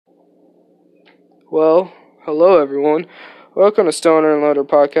Well, hello everyone. Welcome to Stoner and Loader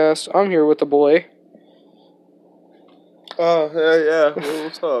Podcast. I'm here with the boy. Oh, yeah.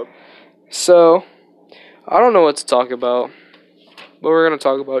 What's up? So, I don't know what to talk about, but we're going to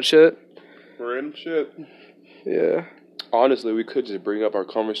talk about shit. Random shit. Yeah. Honestly, we could just bring up our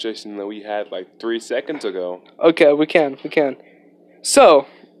conversation that we had like 3 seconds ago. Okay, we can. So,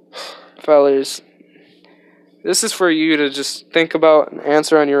 fellas, this is for you to just think about and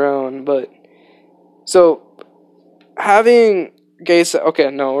answer on your own, so, having gay sex...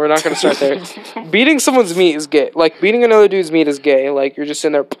 Okay, no, we're not going to start there. Beating someone's meat is gay. Like, beating another dude's meat is gay. Like, you're just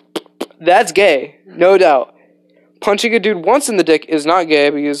sitting there... That's gay. No doubt. Punching a dude once in the dick is not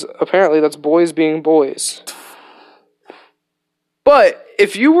gay because apparently that's boys being boys. But,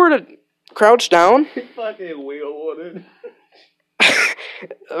 if you were to crouch down... Fucking wheel on it.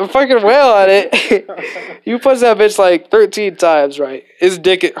 Fucking whale at it. You punch that bitch like 13 times, right? His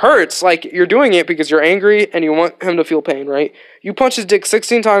dick, it hurts. Like, you're doing it because you're angry and you want him to feel pain, right? You punch his dick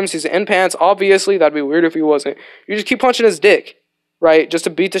 16 times, he's in pants. Obviously, that'd be weird if he wasn't. You just keep punching his dick, right? Just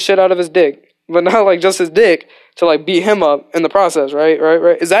to beat the shit out of his dick. But not like just his dick, to like beat him up in the process, right?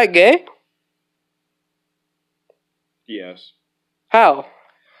 Is that gay? Yes. How?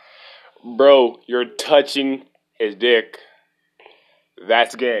 Bro, you're touching his dick.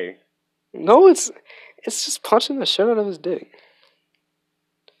 That's gay. No, it's just punching the shit out of his dick.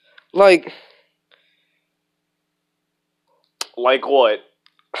 Like what?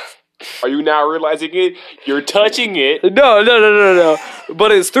 Are you now realizing it? You're touching it. No.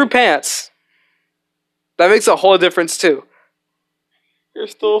 But it's through pants. That makes a whole difference too. You're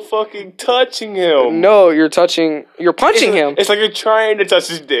still fucking touching him. No, you're punching him. It's like you're trying to touch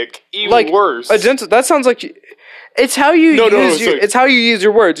his dick. Even like, worse. That sounds like it's how you it's how you use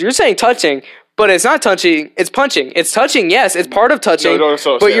your words. You're saying touching, but it's not touching. It's punching. It's touching. Yes, it's part of touching.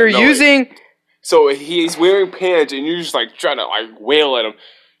 But you're using. So he's wearing pants, and you're just like trying to like wail at him.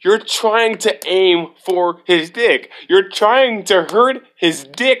 You're trying to aim for his dick. You're trying to hurt his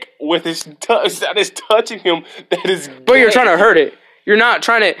dick with his that is touching him. That is. But you're trying to hurt it. You're not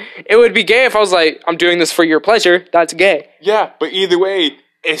trying to... It would be gay if I was like, I'm doing this for your pleasure. That's gay. Yeah, but either way,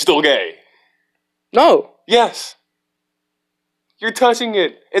 it's still gay. No. Yes. You're touching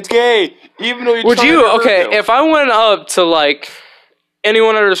it. It's gay. Even though you're would trying you... to hurt Okay, him. if I went up to, like,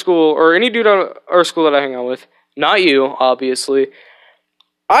 anyone at our school, or any dude at our school that I hang out with, not you, obviously,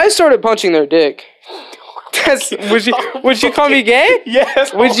 I started punching their dick. Would you call me gay?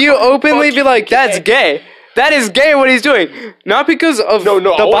 Yes. Would you openly be like, that's gay? That is gay what he's doing. Not because of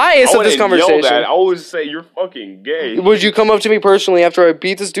the bias of this conversation. I always say you're fucking gay. Would you come up to me personally after I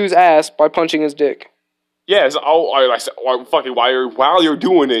beat this dude's ass by punching his dick? Yes, while you're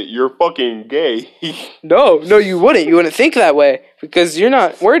doing it, you're fucking gay. No, you wouldn't. You wouldn't think that way because you're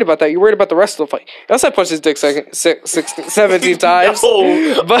not worried about that. You're worried about the rest of the fight. Unless I punch his dick 17 times.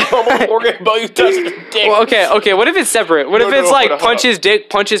 No, but I'm worried about you touching his dick. Well, okay. What if it's separate? What if it's like punch his dick,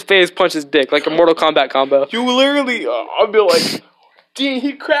 punch his face, punch his dick, like a Mortal Kombat combo? You literally, I'll be like, damn,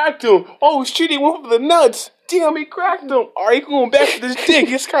 he cracked him. Oh shit, he went for the nuts. Damn, he cracked him. Alright, going back to this dick.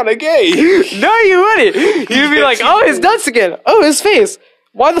 It's kind of gay. No, you wouldn't. You'd be like, oh, his nuts again. Oh, his face.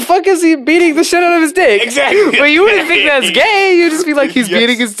 Why the fuck is he beating the shit out of his dick? Exactly. But you wouldn't think that's gay. You'd just be like, he's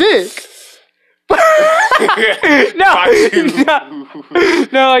beating his dick. No,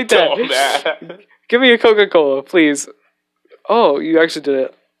 like that. Give me a Coca-Cola, please. Oh, you actually did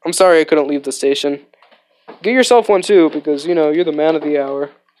it. I'm sorry I couldn't leave the station. Get yourself one too, because, you're the man of the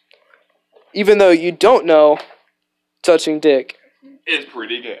hour. Even though you don't know, touching dick. It's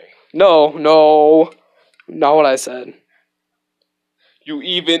pretty gay. No. Not what I said.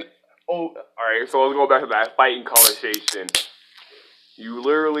 Alright, so let's go back to that fighting conversation. You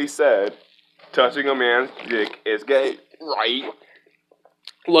literally said, touching a man's dick is gay, right?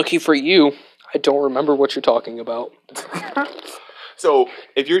 Lucky for you, I don't remember what you're talking about. So,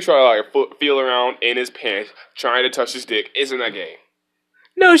 if you're trying to like feel around in his pants, trying to touch his dick, isn't that gay?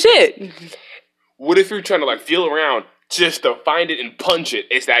 No shit. What if you're trying to like feel around just to find it and punch it?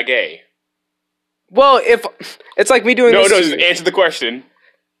 Is that gay? Well, if it's like me doing no, this. Just answer the question.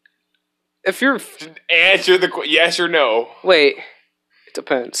 If you're answer the yes or no. Wait, it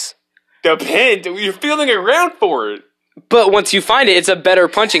depends. Depends. You're feeling around for it. But once you find it, it's a better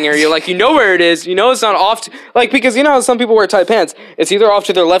punching area. Like, you know where it is. You know it's not off. Because you know how some people wear tight pants. It's either off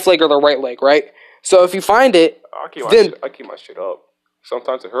to their left leg or their right leg, right? So if you find it, I keep my shit up.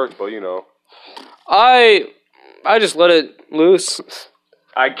 Sometimes it hurts, but I just let it loose.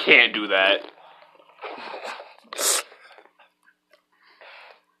 I can't do that. Just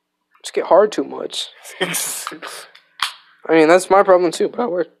get hard too much. I mean, that's my problem too, but I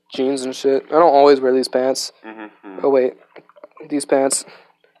wear jeans and shit. I don't always wear these pants. Mm-hmm. Oh, wait. These pants.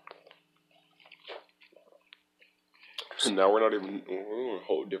 Now we're on a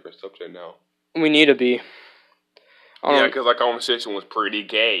whole different subject now. We need to be. Yeah, because that conversation was pretty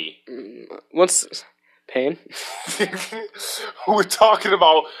gay. What's pain? We're talking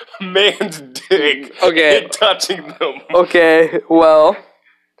about man's dick and touching them. Okay, well,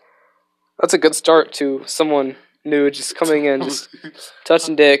 that's a good start to someone new just coming in, just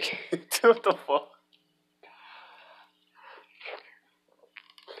touching dick. What the fuck?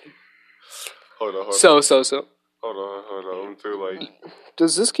 Hold on. So. Hold on. I'm too late.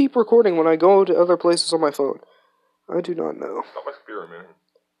 Does this keep recording when I go to other places on my phone? I do not know. Stop experimenting.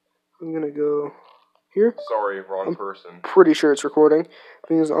 I'm gonna go here. Sorry, wrong person. Pretty sure it's recording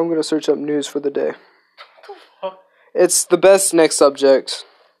because I'm gonna search up news for the day. It's the best next subject.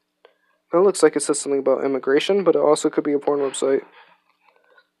 It looks like it says something about immigration, but it also could be a porn website.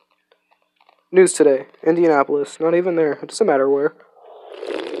 News today, Indianapolis. Not even there. It doesn't matter where.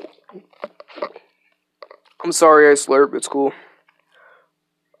 I'm sorry I slurp. It's cool.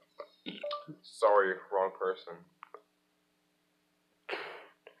 Sorry, wrong person.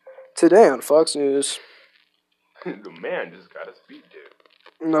 Today on Fox News. The man just got his feet dipped.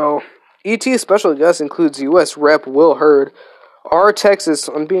 No. ET special guest includes U.S. Rep. Will Hurd. R. Texas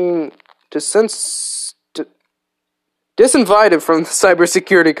on being disinvited from the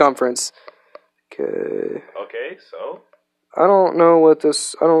cybersecurity conference. Okay, so? I don't know what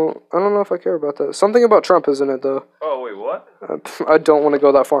this. I don't know if I care about that. Something about Trump is in it though. Oh wait, what? I don't want to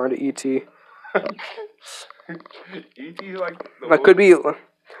go that far into ET. ET like That could be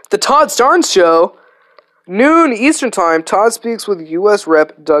the Todd Starnes Show. Noon Eastern Time. Todd speaks with U.S.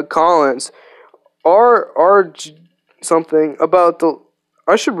 Rep. Doug Collins. Something about the.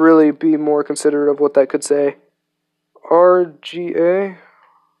 I should really be more considerate of what that could say. RGA.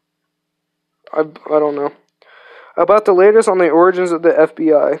 I don't know. About the latest on the origins of the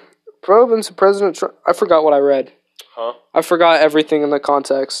FBI. Province President Trump. I forgot what I read. Huh? I forgot everything in the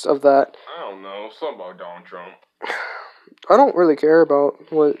context of that. I don't know. Something about Donald Trump. I don't really care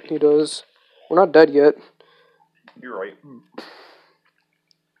about what he does. We're not dead yet. You're right.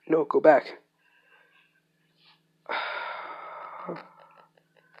 No, go back.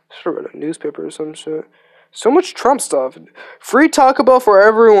 Should have read a newspaper or some shit. So much Trump stuff. Free Taco Bell for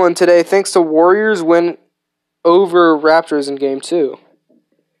everyone today thanks to Warriors win over Raptors in Game 2.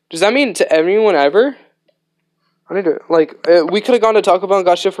 Does that mean to everyone ever? I need to, we could have gone to Taco Bell and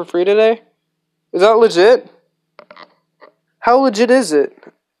got shit for free today? Is that legit? How legit is it?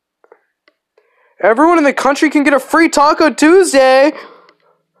 Everyone in the country can get a free Taco Tuesday!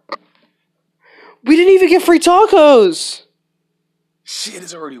 We didn't even get free tacos! Shit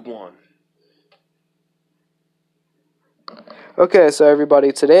is already won. Okay, so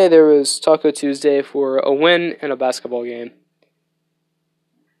everybody, today there was Taco Tuesday for a win in a basketball game.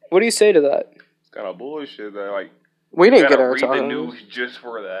 What do you say to that? It's kind of bullshit that, we didn't get our read tacos. the news just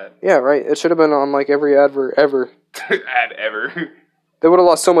for that. Yeah, right. It should have been on, every advert ever. Ad ever. They would have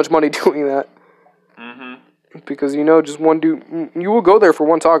lost so much money doing that. Mm-hmm. Because, just one dude... You will go there for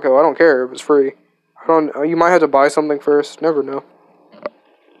one taco. I don't care if it's free. You might have to buy something first. Never know.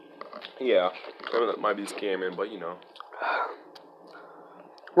 Yeah. That might be scamming, but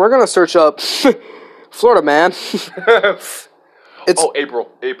We're going to search up Florida Man.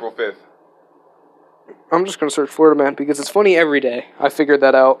 April 5th. I'm just going to search Florida Man because it's funny every day. I figured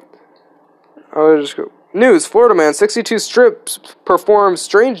that out. I would just go... News, Florida Man, 62 strips performs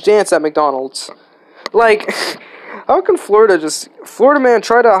strange dance at McDonald's. How can Florida Man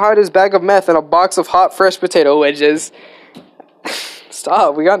try to hide his bag of meth in a box of hot, fresh potato wedges?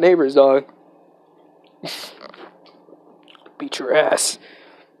 Stop, we got neighbors, dog. Beat your ass.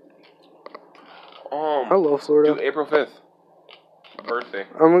 I love Florida. Dude, April 5th. Birthday.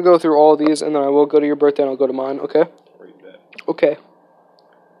 I'm gonna go through all of these, and then I will go to your birthday, and I'll go to mine, okay? Okay.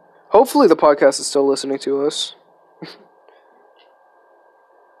 Hopefully the podcast is still listening to us.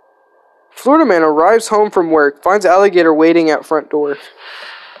 Florida man arrives home from work, finds alligator waiting at front door.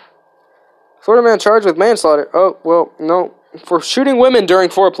 Florida man charged with manslaughter. Oh, well, no. For shooting women during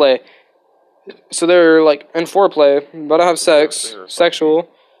foreplay. So they're, in foreplay, about to have sex, sexual,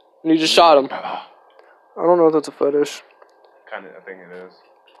 and you just shot him. I don't know if that's a fetish. I think it is.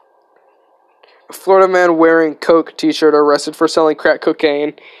 A Florida man wearing Coke t-shirt arrested for selling crack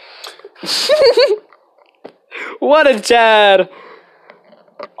cocaine. What a Chad!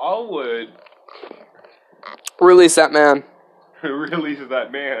 I would release that man. Release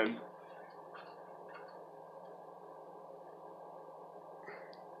that man.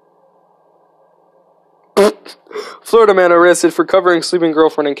 Florida man arrested for covering sleeping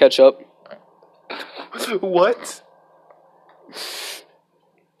girlfriend in ketchup. What?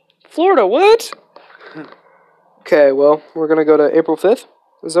 Florida, what? Okay, well, we're gonna go to April 5th.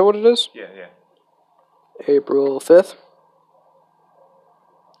 Is that what it is? Yeah. April 5th.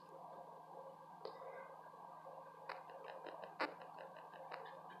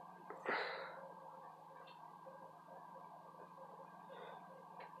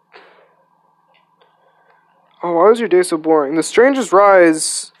 Oh, why was your day so boring? The strangest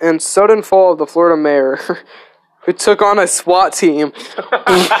rise and sudden fall of the Florida mayor, who took on a SWAT team.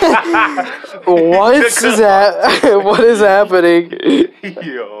 What is happening?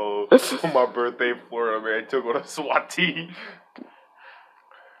 Yo, on my birthday, Florida man took on a SWAT team.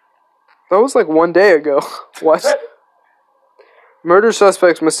 That was like 1 day ago. What? Murder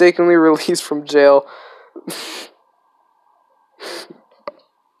suspects mistakenly released from jail.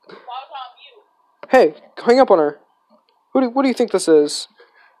 Hey, hang up on her. What do you think this is?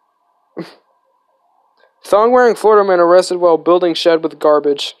 Thong-wearing Florida man arrested while building shed with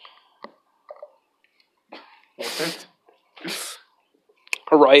garbage. What?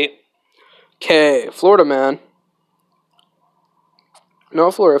 Alright. Okay, Florida man. No,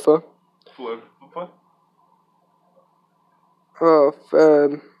 Florifa. Florida? Oh,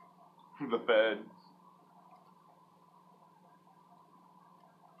 Fed. The Fed.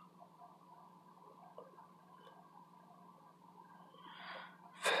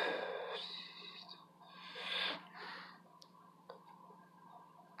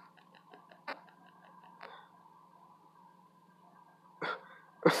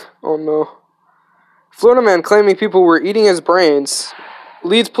 Oh no. Florida man claiming people were eating his brains.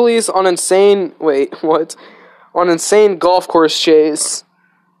 Leads police on insane... Wait, what? On insane golf course chase.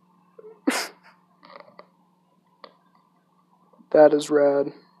 That is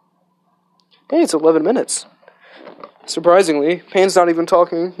rad. Hey, it's 11 minutes. Surprisingly, Payne's not even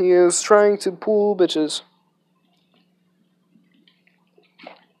talking. He is trying to pull bitches.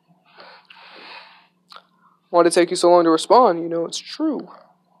 Why did it take you so long to respond? You know, it's true.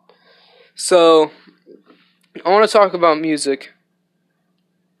 So, I want to talk about music.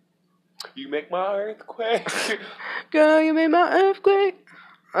 You make my earthquake. Girl, you made my earthquake.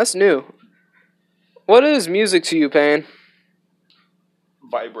 That's new. What is music to you, Payne?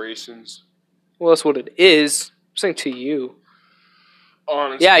 Vibrations. Well, that's what it is. I'm saying to you.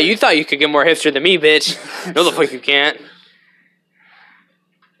 Honestly. Yeah, you thought you could get more hipster than me, bitch. No, the fuck you can't.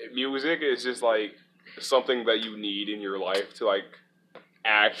 Music is just like something that you need in your life to like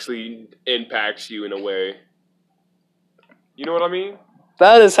actually impacts you in a way. You know what I mean?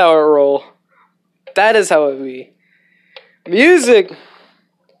 That is how it roll. That is how it be. Music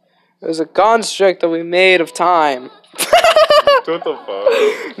is a construct that we made of time. What the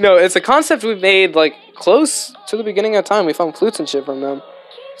fuck? No, it's a concept we made like close to the beginning of time. We found flutes and shit from them.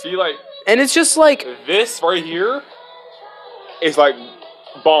 See, like, and it's just like this right here is like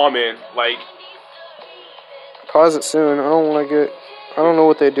bombing. Like, pause it soon. I don't want to get. I don't know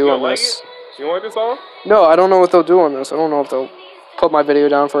what they do on like this. it? You don't like this song? No, I don't know what they'll do on this. I don't know if they'll put my video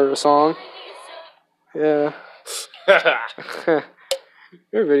down for a song. Yeah.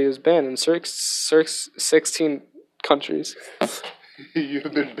 Your video is banned in 16 countries.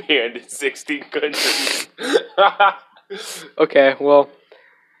 You've been banned in 16 countries. Okay, well,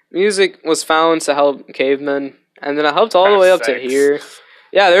 music was found to help cavemen, and then it helped all the way up to here.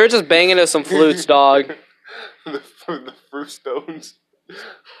 Yeah, they were just banging to some flutes, dog. the fruit stones.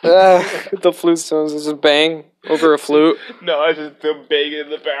 The flute stones is just bang over a flute. No, I just them banging in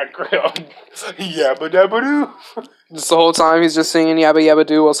the background. Yabba dabba doo. Just the whole time he's just singing yabba yabba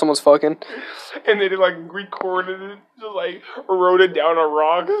doo while someone's fucking. And they like recorded it, just like wrote it down on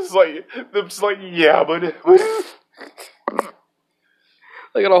rock. It's like them just like yabba dabba doo.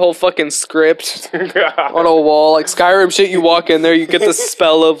 They got a whole fucking script on a wall, like Skyrim shit. You walk in there, you get the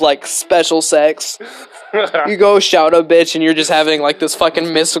spell of like special sex. You go shout a bitch, and you're just having like this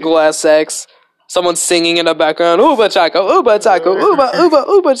fucking mystical ass sex. Someone's singing in the background, "Uba chaka, uba chaka, uba uba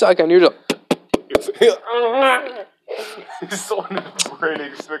uba chaka," and you're just. So when the brain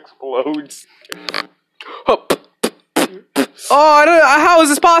explodes. Oh, I don't. How is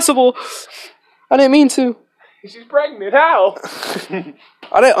this possible? I didn't mean to. She's pregnant. How?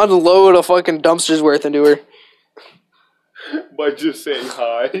 I didn't unload a fucking dumpster's worth into her. By just saying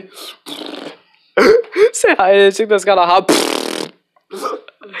hi. Say hi to the chick that's got a hot.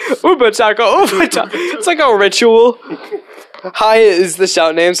 Uba chaka, uba chaka. It's like a ritual. Hi is the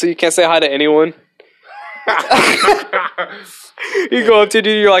shout name, so you can't say hi to anyone. You go up to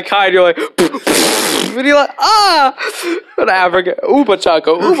dude, you're like, hi, and you're like, and you're like, ah! An African. Ooba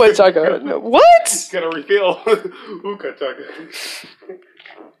chaka, ooba chaka. What? Gotta refill. Ooka chaka.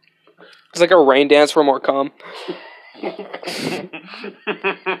 It's like a rain dance for more cum.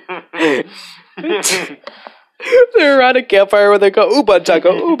 They're around a campfire where they go, ooba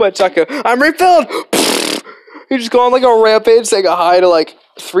chaka, I'm refilled! You just go on like a rampage, saying a hi to like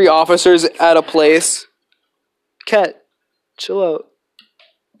 3 officers at a place. Cat, chill out.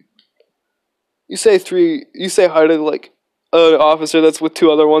 You say hi to like an officer that's with 2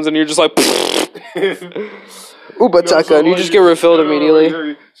 other ones, and you're just like, ooba chaka, and you just get refilled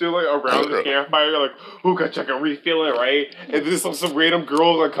immediately. So like around the campfire, like ooka chaka, refill it, right? And then some random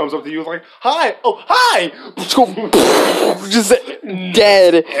girl like comes up to you like, hi, oh hi, just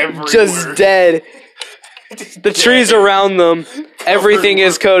dead, everywhere. just dead. The trees around them, everything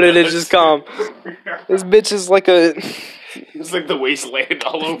is coated in just calm. This bitch is like a. It's like the wasteland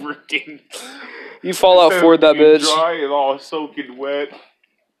all over again. You fall out for that bitch. Dry and all soaking wet.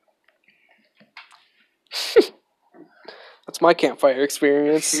 That's my campfire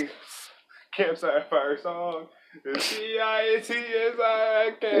experience. Campfire song. You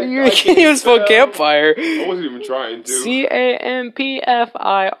can't even spell campfire. I wasn't even trying to.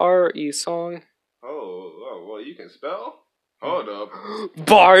 CAMPFIRE song. Oh, well, you can spell? Hold up.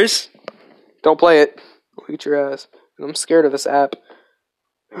 Bars. Don't play it. I'll eat your ass. I'm scared of this app.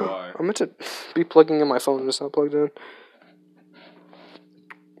 Why? I'm meant to be plugging in my phone, just not plugged in.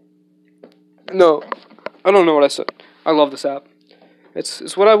 No, I don't know what I said. I love this app.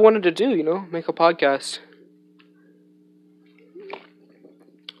 It's what I wanted to do, make a podcast.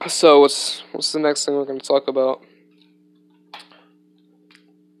 So what's the next thing we're going to talk about?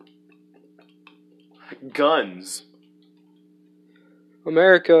 Guns.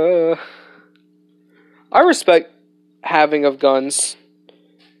 America. I respect having of guns.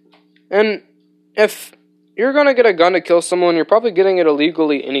 And if you're going to get a gun to kill someone, you're probably getting it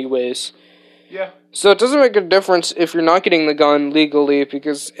illegally anyways. Yeah. So it doesn't make a difference if you're not getting the gun legally,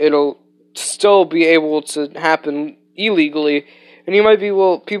 because it'll still be able to happen illegally. And you might be,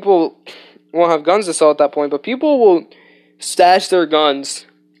 people won't have guns to sell at that point, but people will stash their guns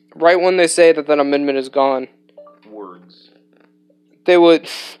right when they say that amendment is gone. Words. They would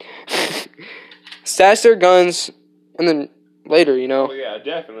stash their guns, and then later, Oh, yeah,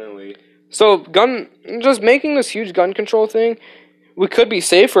 definitely. So, just making this huge gun control thing, we could be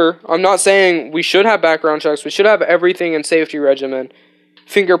safer. I'm not saying we should have background checks. We should have everything in safety regimen.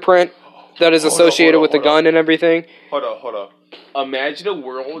 Fingerprint that is associated with the gun and everything. Hold up. Imagine a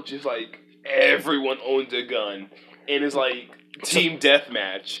world just like everyone owns a gun, and it's like team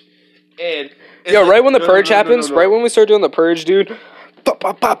deathmatch. And right when the purge happens, right when we start doing the purge, dude. Pop,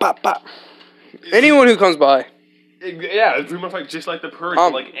 pop, pop, pop, pop. Anyone who comes by. Yeah, it's pretty much like just like the purge.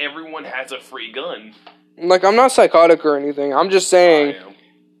 Like everyone has a free gun. Like, I'm not psychotic or anything. I'm just saying. I am.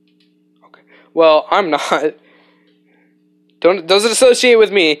 Okay. Well, I'm not. Doesn't associate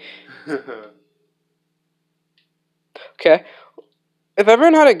with me. Okay. If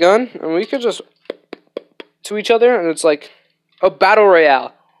everyone had a gun and we could just to each other, and it's like a battle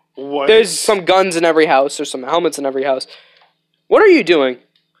royale. What? There's some guns in every house. There's some helmets in every house. What are you doing?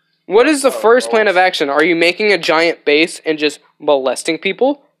 What is the first plan of action? Are you making a giant base and just molesting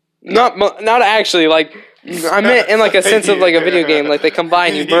people? Not actually. Like, I meant in like a sense of like a video game. Like they come by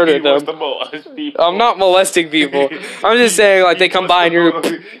and you murder them. I'm not molesting people. I'm just saying like they come by and you're.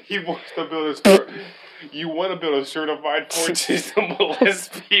 He wants to build a. You want to build a certified fortress to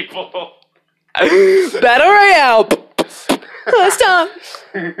molest people. Battle Royale. Stop.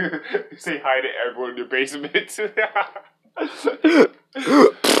 Say hi to everyone in your basement.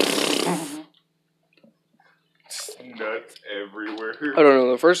 Nuts everywhere. I don't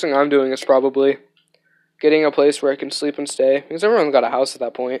know. The first thing I'm doing is probably getting a place where I can sleep and stay, because everyone's got a house at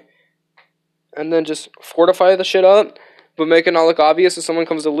that point. And then just fortify the shit up, but make it not look obvious if someone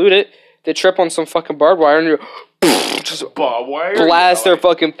comes to loot it. They trip on some fucking barbed wire and you just barbed wire? blast their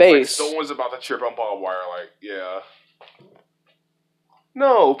fucking face. Like someone's about to trip on barbed wire, like, yeah.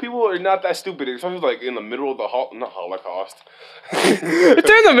 No, people are not that stupid. Especially like in the middle of the Holocaust. If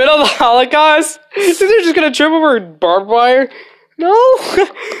they're in the middle of the Holocaust, they're just gonna trip over barbed wire? No,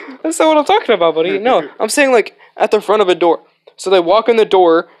 that's not what I'm talking about, buddy. No, I'm saying like at the front of a door. So they walk in the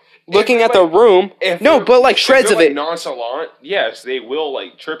door, looking at the room. No, but like shreds of it. Nonchalant, yes, they will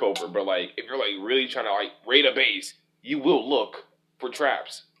like trip over. But like if you're like really trying to like raid a base, you will look for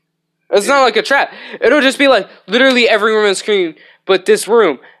traps. It's not like a trap. It'll just be like literally every room on the screen, but this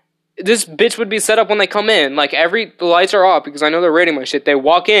room. This bitch would be set up when they come in. Like the lights are off because I know they're raiding my shit. They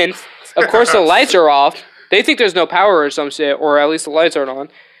walk in. Of course, the lights are off. They think there's no power or some shit, or at least the lights aren't on.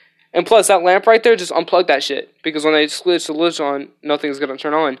 And plus, that lamp right there, just unplug that shit. Because when they switch the lights on, nothing's going to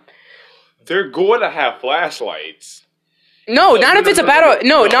turn on. They're going to have flashlights. No, not if it's a battle.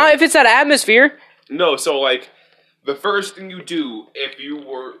 No, not if it's that atmosphere. No, so, like, the first thing you do, if you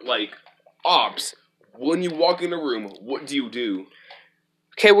were, like, ops, when you walk in a room, what do you do?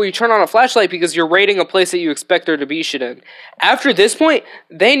 Okay, well, you turn on a flashlight because you're raiding a place that you expect there to be shit in. After this point,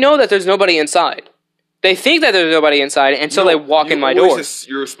 they know that there's nobody inside. They think that there's nobody inside until they walk in my door.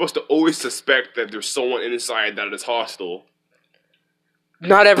 You're supposed to always suspect that there's someone inside that is hostile.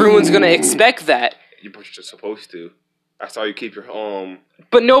 Not everyone's going to expect that. You're just supposed to. That's how you keep your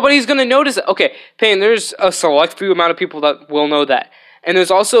But nobody's going to notice it. Okay, Payne, there's a select few amount of people that will know that. And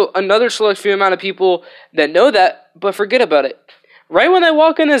there's also another select few amount of people that know that, but forget about it. Right when they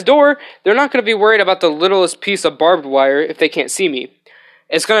walk in this door, they're not going to be worried about the littlest piece of barbed wire if they can't see me.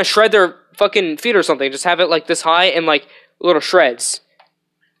 It's going to shred their fucking feet or something. Just have it like this high and like little shreds.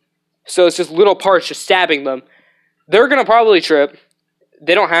 So it's just little parts just stabbing them. They're going to probably trip.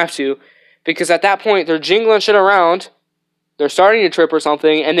 They don't have to. Because at that point, they're jingling shit around. They're starting to trip or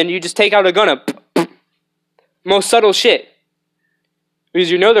something. And then you just take out a gun and most subtle shit.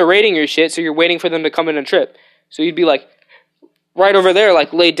 Because you know they're raiding your shit, so you're waiting for them to come in and trip. So you'd be like, right over there,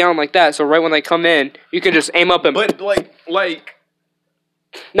 like laid down like that. So right when they come in, you can just aim up and... But like...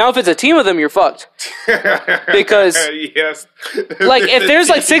 Now if it's a team of them, you're fucked. Because... yes. Like, if there's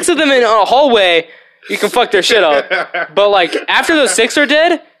like 6 of them in a hallway, you can fuck their shit up. But like, after those 6 are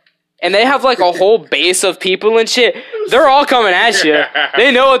dead, and they have like a whole base of people and shit, they're all coming at you.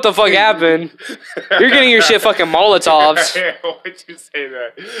 They know what the fuck happened. You're getting your shit fucking Molotovs. Why'd you say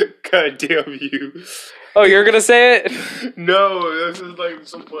that? God damn you. Oh, you're gonna say it? No, this is like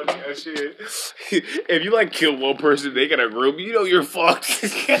some funny ass shit. If you like kill one person, they got a room, you know you're fucked.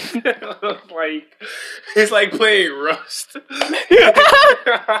 Like, it's like playing Rust.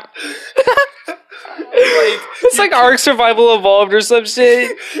 It's like Ark Survival Evolved or some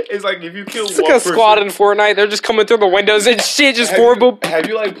shit. It's like if you kill it's like a squad in Fortnite, they're just coming through the windows and shit, just horrible. Have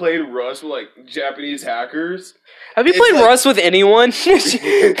you like played Rust with like Japanese hackers? Have you played Rust with anyone?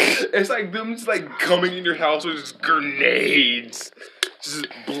 It's like them just like coming in your house with just grenades, just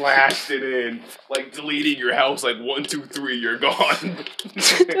blasting in, like deleting your house. Like 1, 2, 3, you're gone.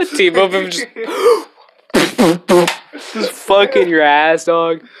 A team of them just fucking your ass,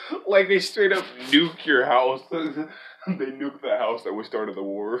 dog. Like they straight up nuke your house. They nuke the house that we started the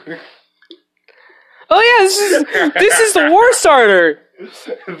war. Oh yeah, this is the war starter.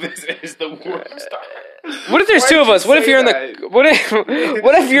 This is the war starter. What if there's 2 of us? What if you're in the what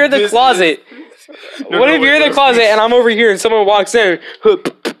if you're in the closet? What if you're in the closet and I'm over here and someone walks in?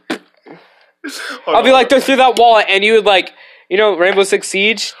 I'll be like through that wall and you would like, you know, Rainbow Six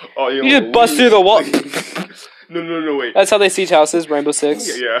Siege. Oh, yeah, you just bust through the wall. No, wait. That's how they siege houses, Rainbow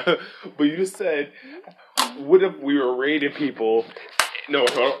Six. Yeah, but you just said, what if we were raiding people? No,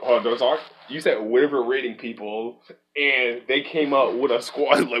 hold on, don't talk. You said, what if we're raiding people, and they came out with a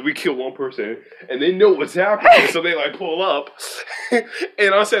squad, like we killed one person, and they know what's happening, so they like pull up,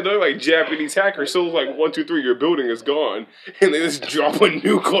 and I said they're like Japanese hackers, so it's like 1, 2, 3, your building is gone, and they just drop a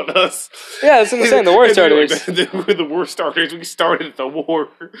nuke on us. Yeah, that's what I'm saying, the war starters. Like, we're the war starters, we started the war.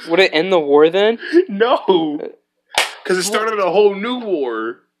 Would it end the war then? No, because it started a whole new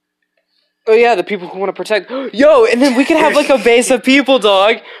war. Oh yeah, the people who want to protect. Yo, and then we could have like a base of people,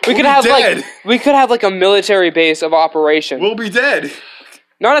 dog. We could have like a military base of operation. We'll be dead.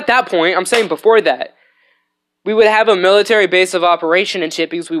 Not at that point. I'm saying before that. We would have a military base of operation and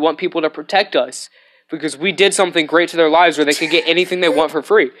shit because we want people to protect us. Because we did something great to their lives where they could get anything they want for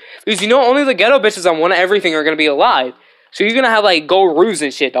free. Because you know only the ghetto bitches on one of everything are gonna be alive. So you're gonna have like Gorus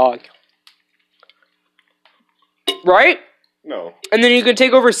and shit, dog. Right? No. And then you could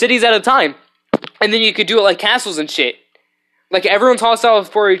take over cities at a time. And then you could do it like castles and shit. Like, everyone's hostile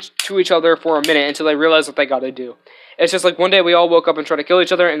to each other for a minute until they realize what they gotta do. It's just like one day we all woke up and tried to kill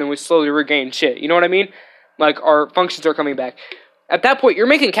each other, and then we slowly regained shit. You know what I mean? Like, our functions are coming back. At that point, you're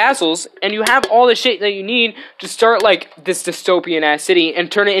making castles, and you have all the shit that you need to start, like, this dystopian-ass city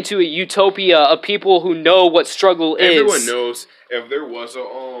and turn it into a utopia of people who know what struggle is. Everyone knows if there was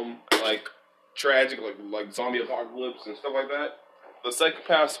a, like, tragic, like zombie apocalypse and stuff like that, the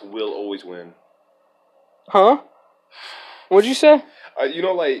psychopaths will always win. Huh? What'd you say? You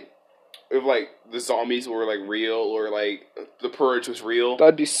know, like, if, like, the zombies were, like, real, or, like, the purge was real.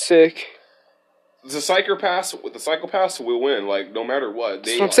 That'd be sick. The psychopaths will win, like, no matter what.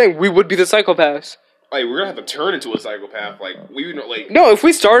 That's what I'm saying. We would be the psychopaths. Like, we're gonna have to turn into a psychopath. Like, we know, like... No, if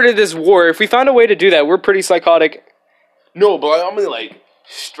we started this war, if we found a way to do that, we're pretty psychotic. No, but I mean, like,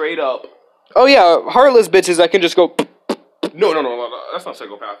 straight up, Oh yeah, heartless bitches that can just go. No. That's not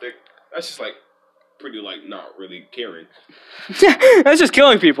psychopathic. That's just like pretty like not really caring. That's just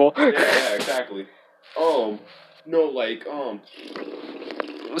killing people. Yeah, exactly. No, like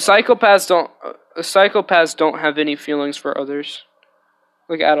Psychopaths don't have any feelings for others,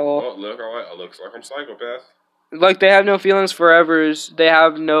 like at all. Oh, look, it looks like I'm psychopath. Like they have no feelings for others. They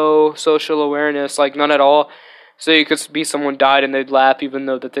have no social awareness, like none at all. So you could be someone died and they'd laugh, even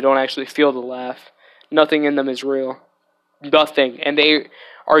though that they don't actually feel the laugh. Nothing in them is real. Nothing, and they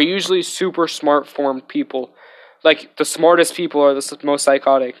are usually super smart formed people. Like the smartest people are the most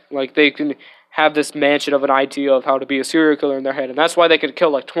psychotic. Like they can have this mansion of an idea of how to be a serial killer in their head, and that's why they can kill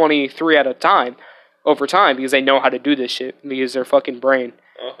like 23 at a time over time, because they know how to do this shit because their fucking brain.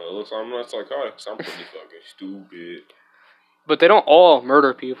 Looks like I'm not psychotic. So I'm pretty fucking stupid. But they don't all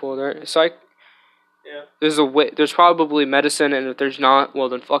murder people. It's like Yeah. there's a way. There's probably medicine, and if there's not, well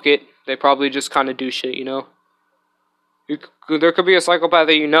then fuck it. They probably just kind of do shit, you know. There could be a psychopath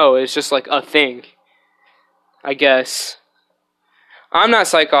that you know is just like a thing. I guess. I'm not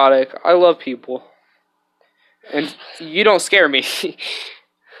psychotic. I love people. And you don't scare me.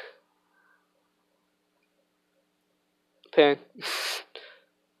 Pan.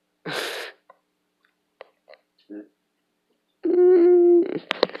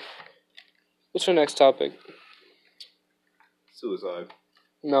 What's your next topic? Suicide.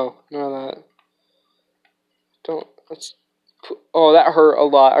 No, none of that. Oh, that hurt a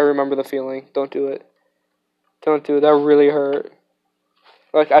lot. I remember the feeling. Don't do it. Don't do it. That really hurt.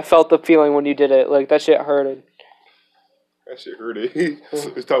 Like, I felt the feeling when you did it. Like, that shit hurted. That shit hurted.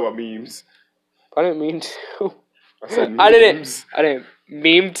 Let's talk about memes. I didn't mean to. I said memes. I didn't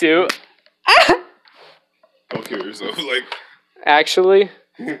meme to. Don't kill yourself. Like, actually.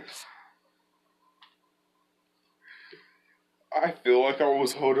 I feel like I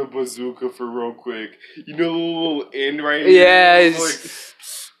was holding a bazooka for real quick. You know the little end right here? Yeah. Like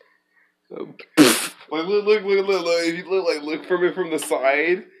look. If you look from it from the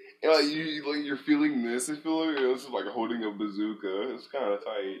side, and like you're feeling this. I feel like it's like holding a bazooka. It's kind of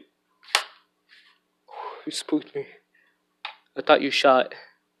tight. You spooked me. I thought you shot.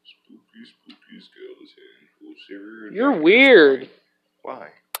 Spooky skeleton. You're weird. Why?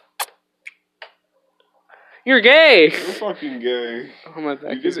 You're gay. You're fucking gay. Oh my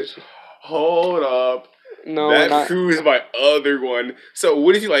back. Hold up. No, that proves my other one. So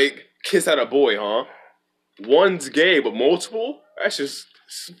what if you like kiss at a boy, huh? One's gay, but multiple? That's just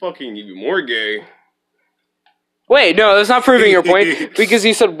fucking even more gay. Wait, no, that's not proving your point, because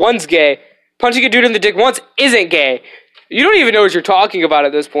you said one's gay. Punching a dude in the dick once isn't gay. You don't even know what you're talking about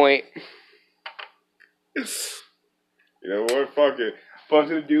at this point. You know what? Fuck it.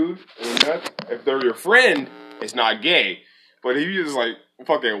 Punching a dude in the nuts, if they're your friend, it's not gay. But if you just like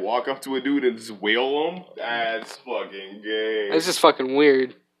fucking walk up to a dude and just wail him, that's fucking gay. That's just fucking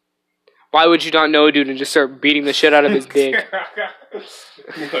weird. Why would you not know a dude and just start beating the shit out of his dick?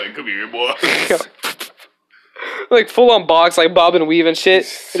 Come here, boy. Like full on box, like bob and weave and shit.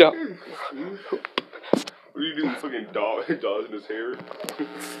 You know. What are you doing? Fucking dodging his hair?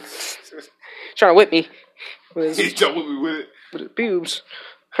 Trying to whip me. He's trying to whip me with it. With his boobs.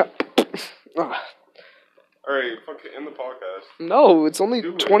 Alright, fucking end the podcast. No, it's only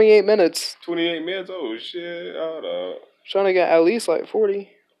 28 minutes. 28 minutes? Oh shit. Hold up. Trying to get at least like 40.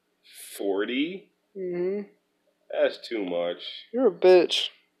 40? Mm-hmm. That's too much. You're a bitch.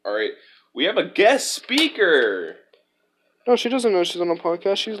 Alright, we have a guest speaker. No, she doesn't know she's on a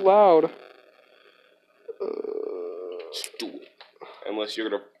podcast. She's loud. Just do it. Unless you're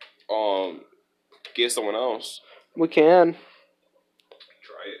gonna get someone else. We can.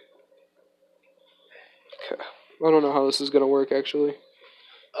 Try it. Okay. I don't know how this is gonna work, actually.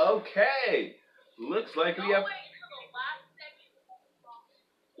 Okay. Looks like we have...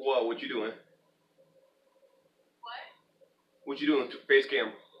 What? What you doing? What you doing? Face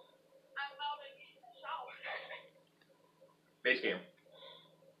cam. Face cam.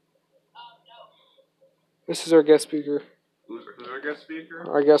 This is our guest speaker. Who's our guest speaker?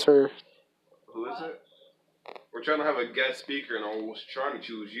 I guess her. Who is it? We're trying to have a guest speaker, and I was trying to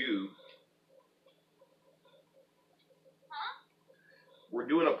choose you. Huh? We're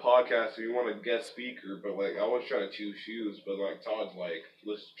doing a podcast, so you want a guest speaker, but like I was trying to choose you, but like Todd's like,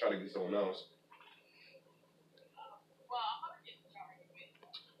 let's try to get someone else.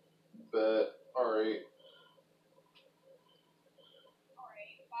 But all right.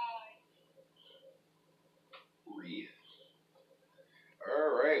 Read.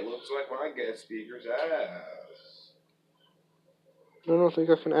 Alright, looks like my guest speaker's ass. I don't think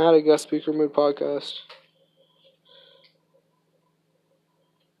I can add a guest speaker mid podcast.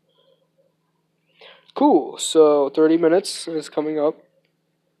 Cool. So 30 minutes is coming up.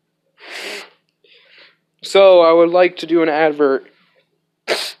 So I would like to do an advert.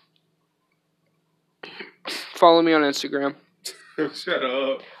 Follow me on Instagram. Shut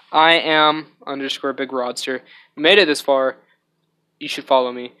up. I am _Big Rodster. You made it this far. You should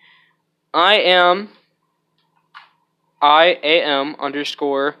follow me. I am _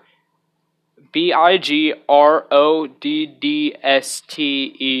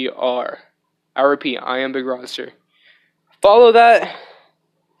 BIGRODDSTER. I repeat, I am Big Rodster. Follow that.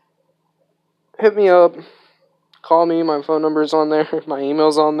 Hit me up. Call me. My phone number's on there. My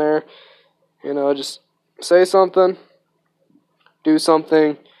email's on there. You know, just say something. Do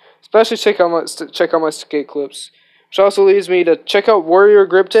something. Especially check out my skate clips. Which also leads me to check out Warrior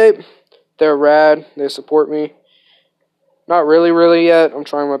Grip Tape. They're rad. They support me. Not really yet. I'm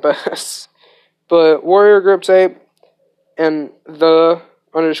trying my best. But Warrior Grip Tape and the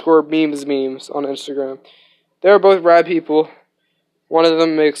 _memes on Instagram. They're both rad people. One of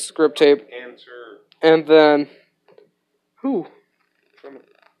them makes grip tape. Answer. And then who? I'm trying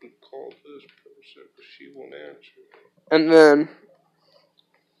to call this person, but she won't answer. And then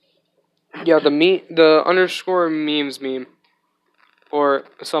yeah, the _memes meme. Or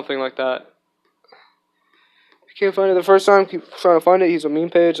something like that. If you can't find it the first time, keep trying to find it. He's a meme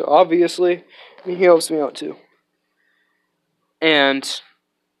page, obviously. And he helps me out too. And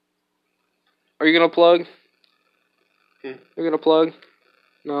are you gonna plug? You're gonna plug?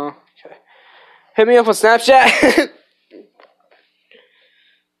 No? Okay. Hit me up on Snapchat.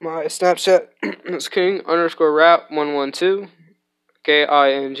 My Snapchat is king_rap112.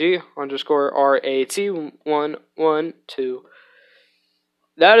 KING _RAT112.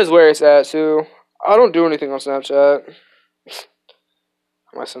 That is where it's at too. I don't do anything on Snapchat.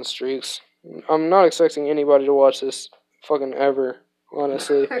 My son streaks. I'm not expecting anybody to watch this fucking ever,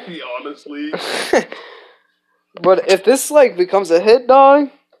 honestly. Honestly. But if this becomes a hit, dog,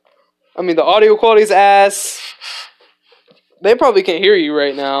 I mean the audio quality's ass. They probably can't hear you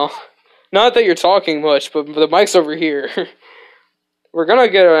right now. Not that you're talking much, but the mic's over here. We're gonna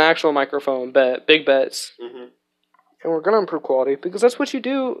get an actual microphone, big bets. Mm-hmm. And we're gonna improve quality, because that's what you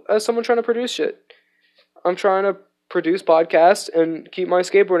do as someone trying to produce shit. I'm trying to produce podcasts and keep my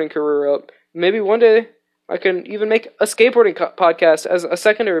skateboarding career up. Maybe one day I can even make a skateboarding podcast as a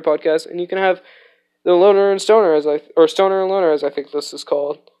secondary podcast, and you can have the Loner and Stoner or Stoner and Loner as I think this is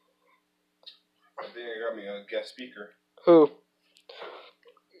called. I think I got me a guest speaker. Who?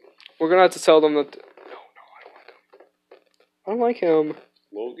 We're gonna have to tell them that. I don't like him.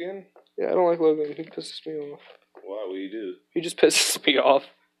 Logan? Yeah, I don't like Logan. He pisses me off. Why? What do you do? He just pisses me off.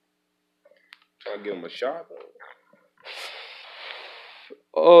 Trying to give him a shot, though.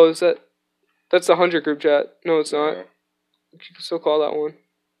 Oh, that's the 100 group chat. No, it's not. Yeah. You can still call that one.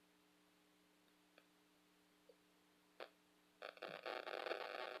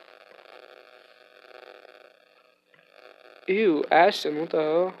 Ew, Ashton, what the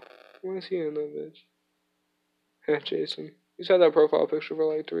hell? Why is he in that bitch? Jason. He's had that profile picture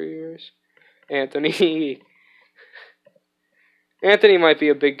for 3 years. Anthony. Anthony might be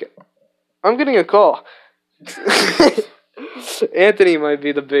a big... I'm getting a call. Anthony might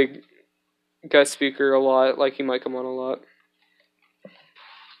be the big guest speaker a lot. He might come on a lot.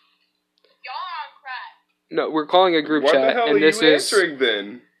 Y'all are on crack. No, we're calling a group Why chat. the hell and are this you is answering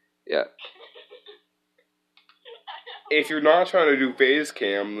then? Yeah. If you're not trying to do phase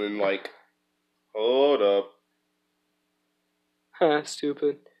cam, then hold up.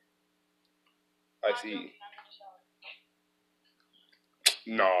 Stupid. I see.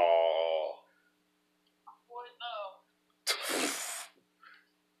 No.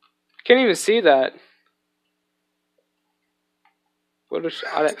 Can't even see that. What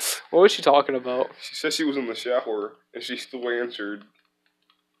was she talking about? She said she was in the shower, and she still answered.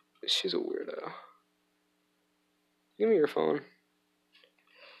 She's a weirdo. Give me your phone.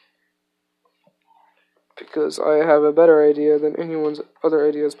 Because I have a better idea than anyone's other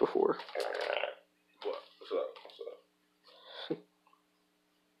ideas before. What's up?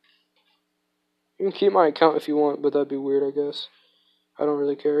 You can keep my account if you want, but that'd be weird, I guess. I don't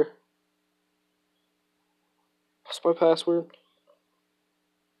really care. What's my password?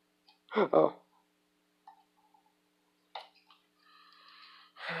 Oh.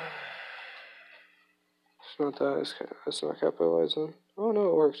 It's not that. It's not capitalized then. Oh, no,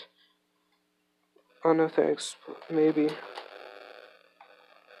 it worked. Oh, no, thanks. Maybe. Who's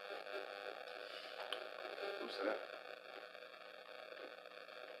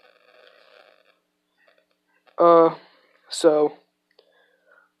that? So,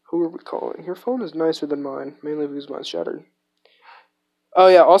 who are we calling? Your phone is nicer than mine, mainly because mine's shattered. Oh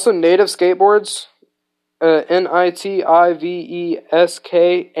yeah, also Native Skateboards.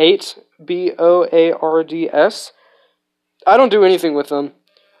 NITIVESK8BOARDS. I don't do anything with them.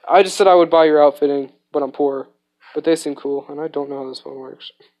 I just said I would buy your outfitting, but I'm poor. But they seem cool, and I don't know how this phone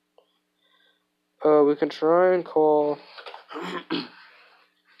works. We can try and call...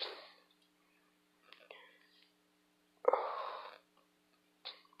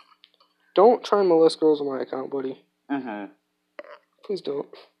 Don't try and molest girls on my account, buddy. Mm-hmm. Please don't.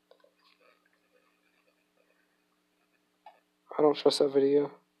 I don't trust that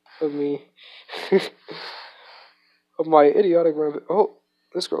video of me. Of my idiotic rabbit. Oh,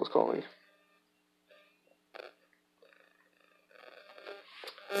 this girl's calling.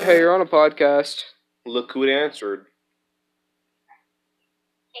 Hey, you're on a podcast. Look who it answered.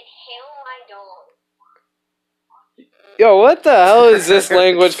 Inhale my dog. Yo, what the hell is this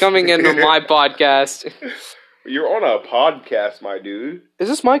language coming into my podcast? You're on a podcast, my dude. Is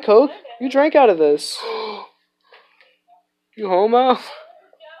this my Coke? You drank out of this. You homo? Between me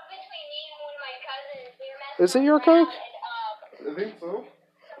and one of my cousins, we were messing Is it your Coke? and, I think so.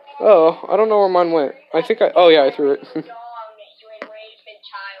 Oh, I don't know where mine went. I think I... Oh, yeah, I threw it. dog, you enragement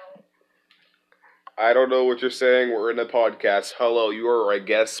child. I don't know what you're saying. We're in a podcast. Hello, you are a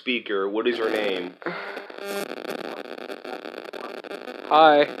guest speaker. What is your name?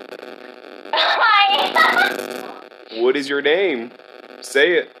 Hi. Hi. What is your name?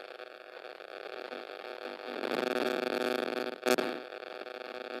 Say it.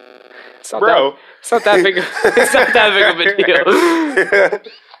 It's not Bro. It's not that big of, it's not that big of a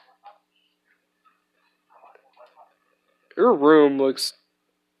deal. Your room looks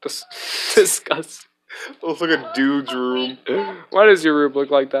disgusting. Looks like a dude's room. Why does your room look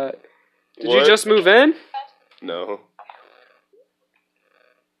like that? Did you What? just move in? No.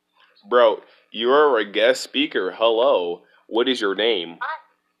 Bro, you are a guest speaker. Hello. What is your name?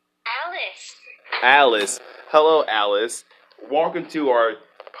 Alice. Alice. Hello, Alice. Welcome to our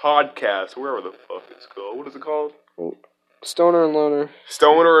podcast. Wherever the fuck it's called. What is it called? Stoner and Loner.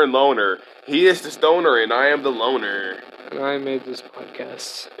 Stoner and Loner. He is the stoner and I am the loner. And I made this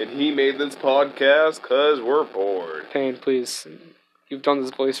podcast. And he made this podcast because we're bored. Payne, please. You've done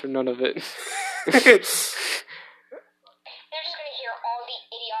this voice for none of it. They're just gonna hear all the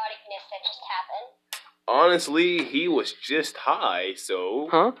idioticness that just happened. Honestly, he was just high, so...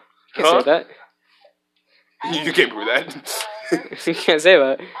 Huh? You can't Huh? say that. You can't prove that. You can't say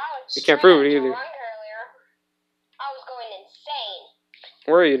that. I was You can't prove it trying to either. run earlier. I was going insane.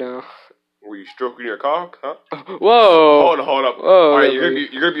 Where are you now? Were you stroking your cock, huh? Whoa! Hold up. Whoa, Alright, you're buddy.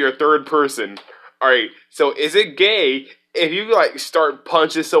 gonna be your third person. Alright, so is it gay if you, like, start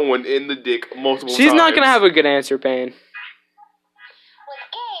punching someone in the dick multiple times? She's not gonna have a good answer, Payne. What's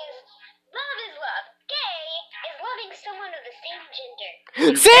gay is love is love. Gay is loving someone of the same gender.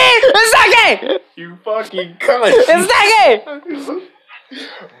 See? It's not gay! You fucking cunt. It's not gay!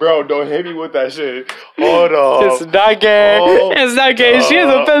 Bro, don't hit me with that shit. Hold on. It's not gay. Oh, It's not gay. She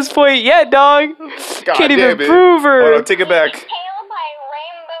has the best point yet, dog. God Can't even damn it. prove Hold her. on, take it back. Impaled by a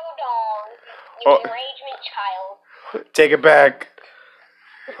rainbow dog. You Oh. enragement child. Take it back.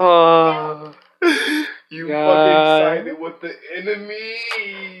 Oh. You God. fucking sided with the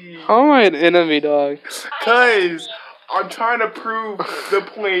enemy. How am I an enemy, dog? Cause I'm trying to prove the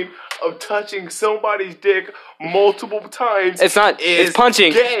point of touching somebody's dick multiple times. It's not. is It's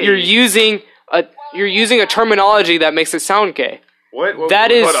punching. gay. You're using a terminology that makes it sound gay. What?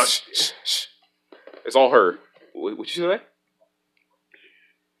 That is- Hold on. Shh. It's all her. What you say? I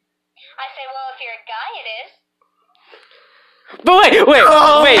say, well, if you're a guy, it is. But wait. Wait.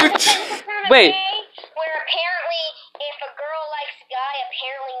 Wait. Where apparently, if a girl likes a guy,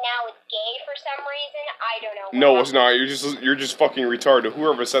 apparently now it's gay for some reason. I don't know. No, it's not. You're just fucking retarded.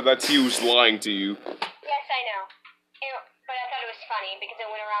 Whoever said that to you is lying to you. Yes, I know. But I thought it was funny because it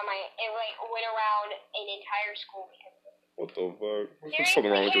went around went around an entire school because of it. What the fuck? There's something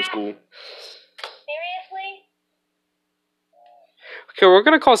wrong with your school. Seriously? Okay, we're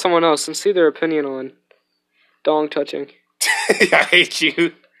gonna call someone else and see their opinion on dong touching. I hate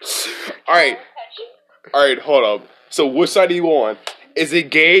you. Alright, hold up. So which side are you on? Is it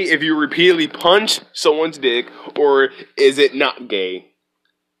gay if you repeatedly punch someone's dick, or is it not gay?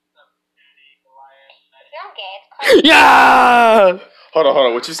 It's not gay. It's called. Yeah. Hold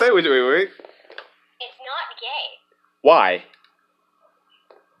on. What you say? Wait. It's not gay. Why?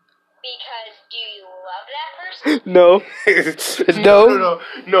 Because do you love that person? No.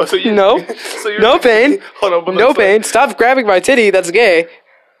 No. So you No. So you're, No, Payne. Hold on. But No, let's- Payne. Stop grabbing my titty. That's gay.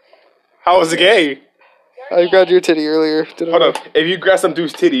 How is it gay? I grabbed your titty earlier. Hold on. If you grab some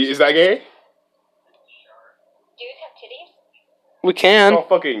dude's titty, is that gay? Dudes have titties? We It's can. all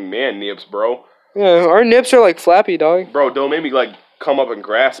fucking man nips, bro. Yeah, our nips are like flappy, dog. Bro, don't make me like come up and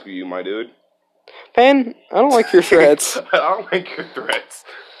grasp you, my dude. Payne, I don't like your threats. I don't like your threats.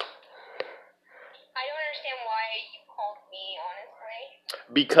 I don't understand why you called me,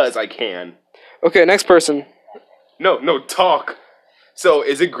 honestly. Because I can. Okay, next person. No, talk. So,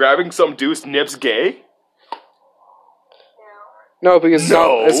 is it grabbing some dude's nips gay? No, because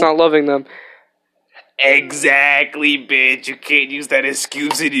No. it's not loving them. Exactly, bitch. You can't use that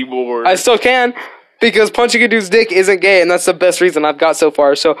excuse anymore. I still can, because punching a dude's dick isn't gay, and that's the best reason I've got so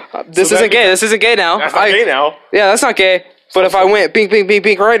far. So this So isn't gay. This isn't gay now. That's not gay now. Yeah, that's not gay. But if I went pink, pink, pink,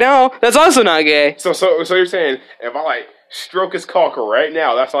 pink right now, that's also not gay. So you're saying if I like stroke his cock right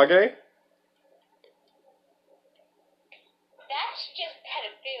now, that's not gay? That's just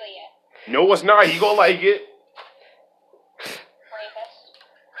pedophilia. No, it's not. You gonna like it. Rapist.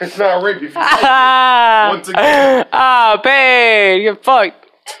 It's not rape if you like it. Once again. Payne, you're fucked.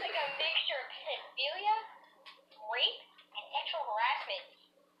 That's like a mixture of pedophilia, rape, and sexual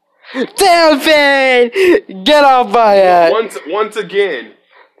harassment. Damn, Payne! Get off my ass. Once again,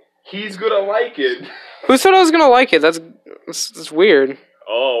 he's gonna like it. Who said I was gonna like it? That's weird.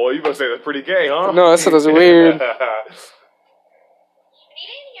 Oh, well, you must say that's pretty gay, huh? No, I said that's weird. But you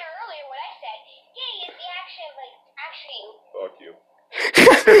didn't hear earlier what I said. Gay is the action of, like, actually. Fuck you.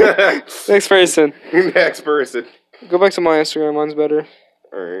 Next person. Next person. Go back to my Instagram. Mine's better.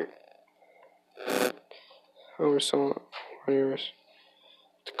 Alright. Oh, we're still on yours.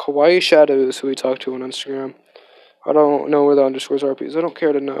 Kawaii Shadow is who we talked to on Instagram. I don't know where the underscores are because I don't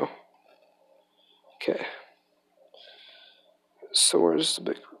care to know. Okay. So where's the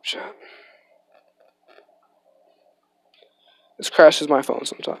big group chat? This crashes my phone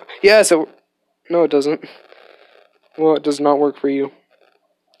sometimes. Yes, no, it doesn't. Well, it does not work for you.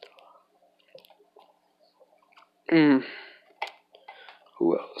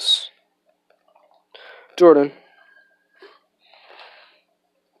 Who else? Jordan.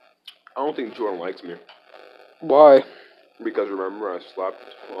 I don't think Jordan likes me. Why? Because remember, I slapped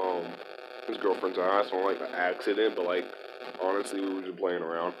his girlfriend's ass on like an accident, but like honestly, we were just playing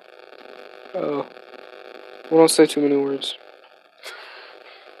around. Oh. Well, don't say too many words.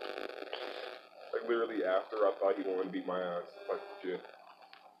 Like literally after, I thought he wanted to beat my ass. Like shit.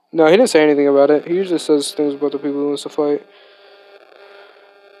 No, he didn't say anything about it. He usually says things about the people who wants to fight.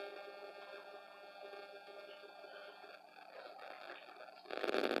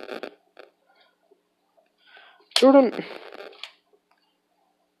 Jordan,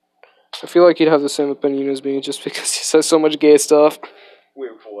 I feel like he'd have the same opinion as me just because he says so much gay stuff.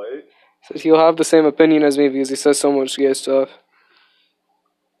 Wait, what? Said he'll have the same opinion as me because he says so much gay stuff.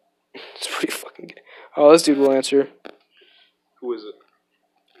 It's pretty fucking gay. Oh, this dude will answer. Who is it?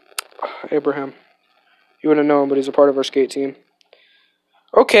 Abraham. You wouldn't know him, but he's a part of our skate team.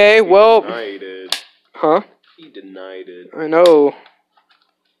 Okay, well... Denied it. Huh? He denied it. I know.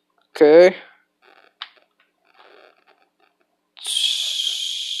 Okay.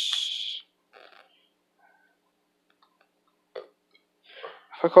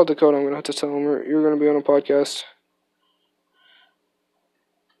 If I call Dakota, I'm going to have to tell him you're going to be on a podcast.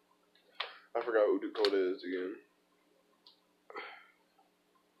 I forgot who Dakota is again.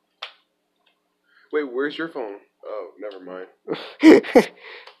 Wait, where's your phone? Oh, never mind.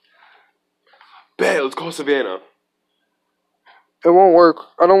 Bet, let's call Savannah. It won't work.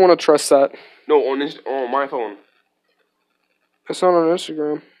 I don't want to trust that. No, on my phone. It's not on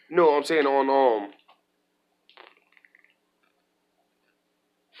Instagram. No, I'm saying on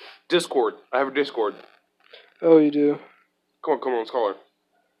Discord. I have a Discord. Oh, you do. Come on, let's call her.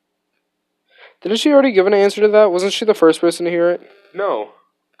 Didn't she already give an answer to that? Wasn't she the first person to hear it? No,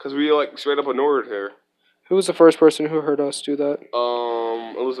 because we like straight up ignored her. Who was the first person who heard us do that?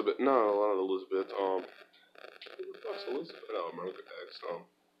 Elizabeth. No, not Elizabeth. Who the fuck's Elizabeth? I don't remember the ex.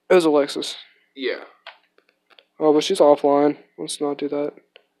 It was Alexis. Yeah. Oh, but she's offline. Let's not do that.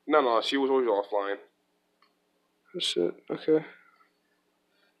 No, she was always offline. Oh, shit. Okay.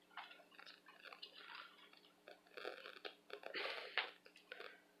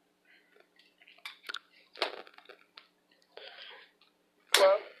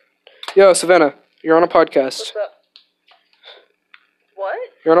 Hello? Yo, Savannah, you're on a podcast. What's up? What?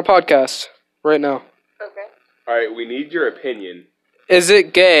 You're on a podcast right now. Okay. Alright, we need your opinion. Is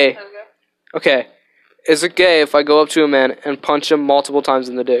it gay? Okay. Okay. Is it gay if I go up to a man and punch him multiple times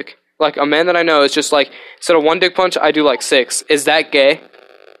in the dick? Like, a man that I know is just like, instead of one dick punch, I do like 6. Is that gay?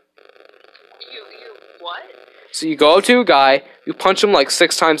 You what? So you go up to a guy, you punch him like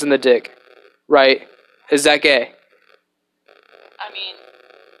 6 times in the dick, right? Is that gay? I mean,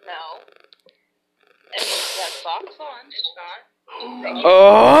 no. If you got socks on, it's not.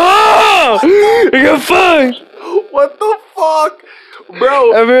 Oh! now. You're fucked. What the fuck?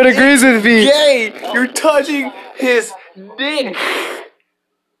 Bro, Everyone agrees with me. gay! You're touching his dick!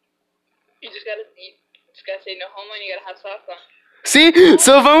 You just gotta say no homo and you gotta have socks on. See?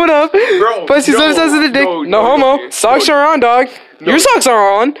 So if I went up, Bro, but she's no, size of the dick. no, No, no, homo. no, Socks no. are on, dog. No. Your socks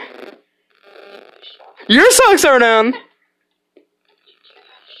are on. Your socks are down.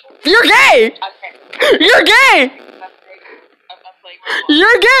 You're gay. Okay. You're gay. That's great. I'm playing Roblox.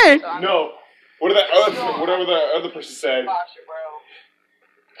 You're gay. So I'm No. Whatever the other person said. Gosh, bro.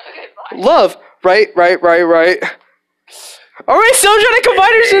 Okay, bye. Love. Right. Alright, still trying to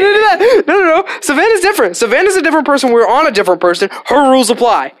combine her shit into that. No. Savannah's different. Savannah's a different person. We're on a different person. Her rules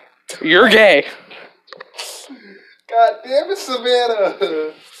apply. You're gay. God damn it,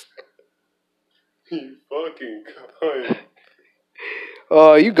 Savannah! You fucking cunt.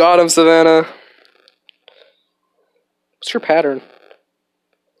 Oh, you got him, Savannah. What's your pattern?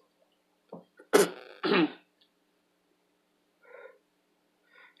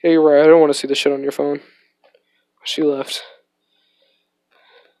 Yeah, you're right. I don't want to see the shit on your phone. She left.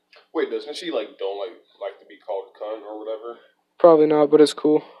 Wait, doesn't she don't like to be called a cunt or whatever? Probably not, but it's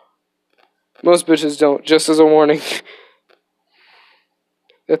cool. Most bitches don't, just as a warning.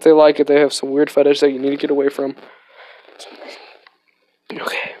 If they like it, they have some weird fetish that you need to get away from.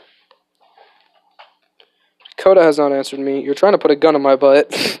 Okay. Coda has not answered me. You're trying to put a gun in my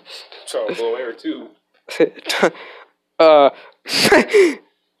butt. So blow air too.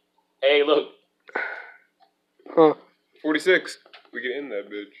 Hey, look. Huh. 46. We can end that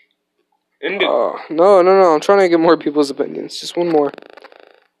bitch. End it. No. I'm trying to get more people's opinions. Just one more.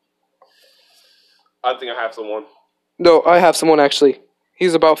 I think I have someone. No, I have someone actually.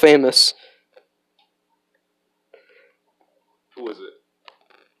 He's about famous. Who is it?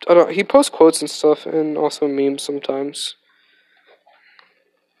 I don't. He posts quotes and stuff, and also memes sometimes.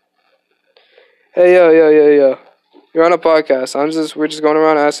 Hey, yo. You're on a podcast. We're just going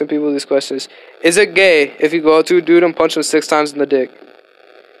around asking people these questions. Is it gay if you go up to a dude and punch him 6 times in the dick?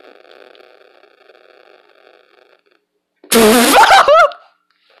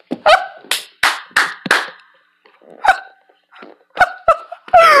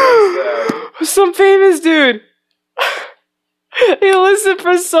 Some famous dude. He listened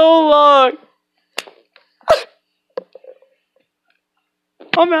for so long.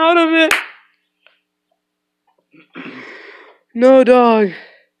 I'm out of it. No, dog.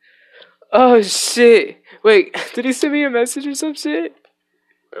 Oh, shit. Wait, did he send me a message or some shit?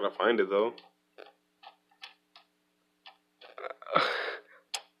 I gotta find it though.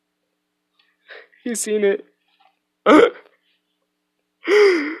 He's seen it.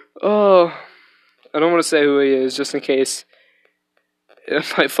 Oh. I don't want to say who he is, just in case it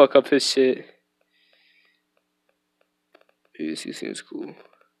might fuck up his shit. He seems cool.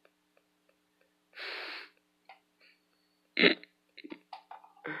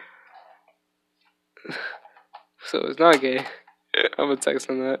 So it's not gay. I'm gonna text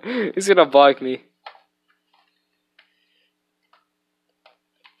him that. He's gonna block me.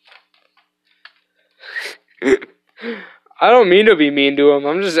 I don't mean to be mean to him.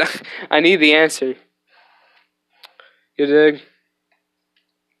 I'm just. I need the answer. You dig?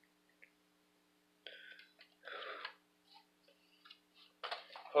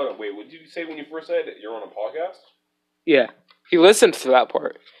 Hold on, wait. What did you say when you first said that you're on a podcast? Yeah. He listened to that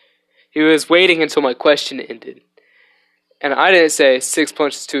part. He was waiting until my question ended. And I didn't say 6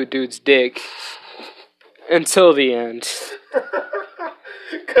 punches to a dude's dick until the end.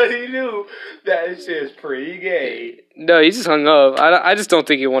 Because he knew that shit's pretty gay. No, he just hung up. I just don't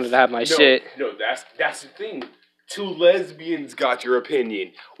think he wanted to have my shit. No, that's the thing. 2 lesbians got your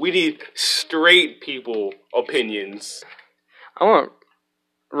opinion. We need straight people opinions. I want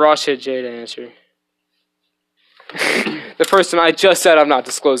Raw Shit J to answer. The person I just said I'm not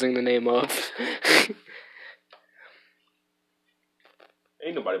disclosing the name of.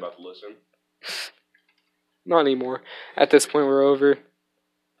 Ain't nobody about to listen. Not anymore. At this point, we're over.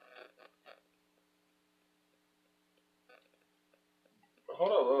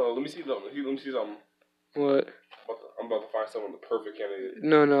 Hold on, let me see something. What? I'm about to find someone the perfect candidate.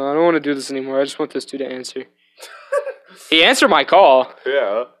 No, I don't want to do this anymore. I just want this dude to answer. He answered my call.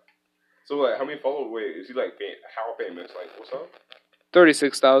 Yeah. So like, how many followers? Wait, is he like how famous? Like, what's up?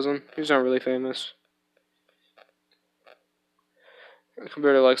 36,000. He's not really famous.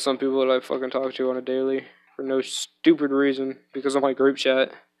 Compared to like some people that I fucking talk to on a daily for no stupid reason because of my group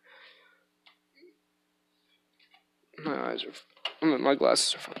chat. My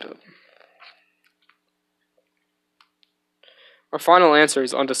glasses are fucked up. Our final answer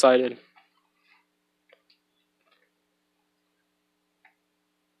is undecided.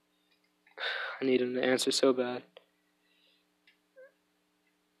 I need him to answer so bad.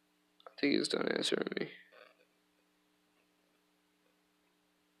 I think he's done answering me.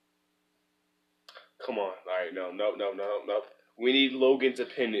 Come on. Alright, no. We need Logan's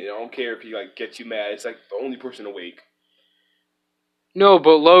opinion. I don't care if he gets you mad. It's the only person awake. No,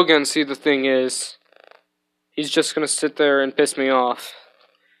 but Logan, see, the thing is, he's just gonna sit there and piss me off.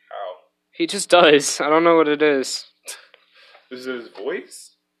 How? He just does. I don't know what it is. This is his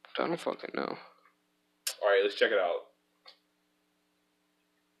voice? I don't fucking know. Alright, let's check it out.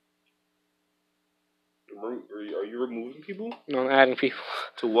 Are you removing people? No, I'm adding people.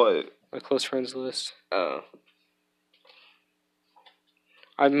 To what? My close friends list. Oh.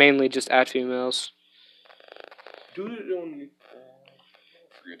 I mainly just add females. Do it on...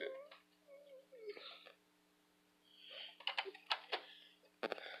 Forget it.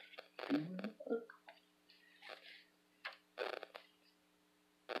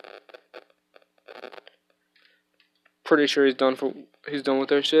 Pretty sure he's done with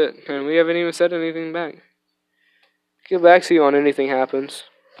their shit, and we haven't even said anything back. Get back to you on anything happens,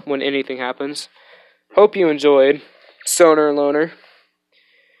 when anything happens. Hope you enjoyed Stoner and Loner.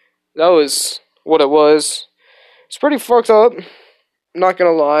 That was what it was. It's pretty fucked up. Not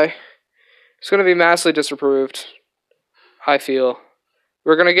gonna lie. It's gonna be massively disapproved. I feel.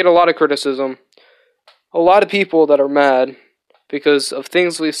 We're gonna get a lot of criticism. A lot of people that are mad because of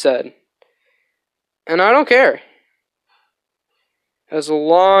things we've said. And I don't care. As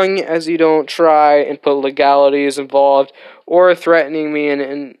long as you don't try and put legalities involved or threatening me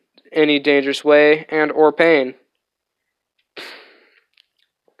in any dangerous way and or pain.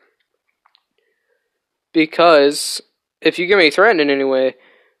 Because if you get me threatened in any way,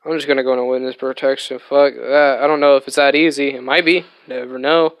 I'm just going to go into witness protection. Fuck that. I don't know if it's that easy. It might be. Never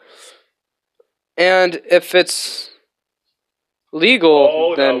know. And if it's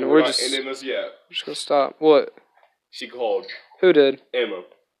legal, then we're just ending this yet. Just going to stop. What? She called. Who did? Emma.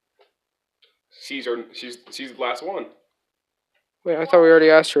 She's the last one. Wait, I thought we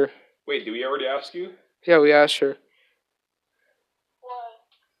already asked her. Wait, did we already ask you? Yeah, we asked her.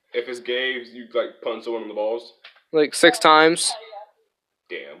 If it's gay, you punch someone in the balls? 6 times.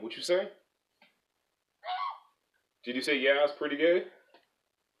 Damn, what you say? Did you say yeah, it's pretty gay?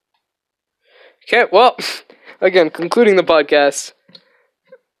 Okay, well, again, concluding the podcast.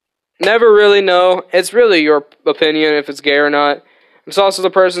 Never really know. It's really your opinion if it's gay or not. It's also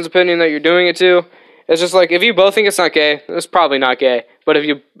the person's opinion that you're doing it to. It's just if you both think it's not gay, it's probably not gay. But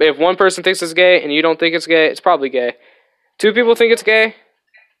if one person thinks it's gay and you don't think it's gay, it's probably gay. 2 people think it's gay,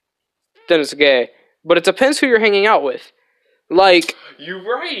 then it's gay. But it depends who you're hanging out with. You're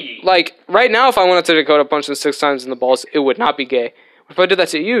right. Right now, if I wanted to Dakota punch him 6 times in the balls, it would not be gay. If I did that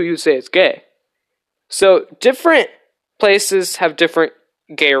to you, you'd say it's gay. So, different places have different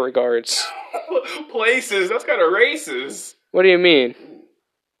gay regards. Places? That's kind of racist. What do you mean?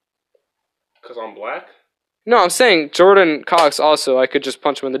 Because I'm black? No, I'm saying Jordan Cox also, I could just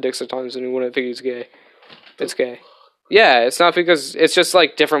punch him in the dick sometimes and he wouldn't think he's gay. It's gay. Yeah, it's not because, it's just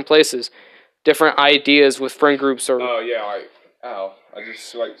different places. Different ideas with friend groups or... Oh, yeah, ow. I just,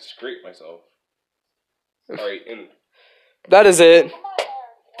 scraped myself. Alright, and... That is it.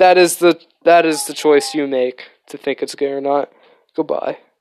 That is the choice you make to think it's gay or not. Goodbye.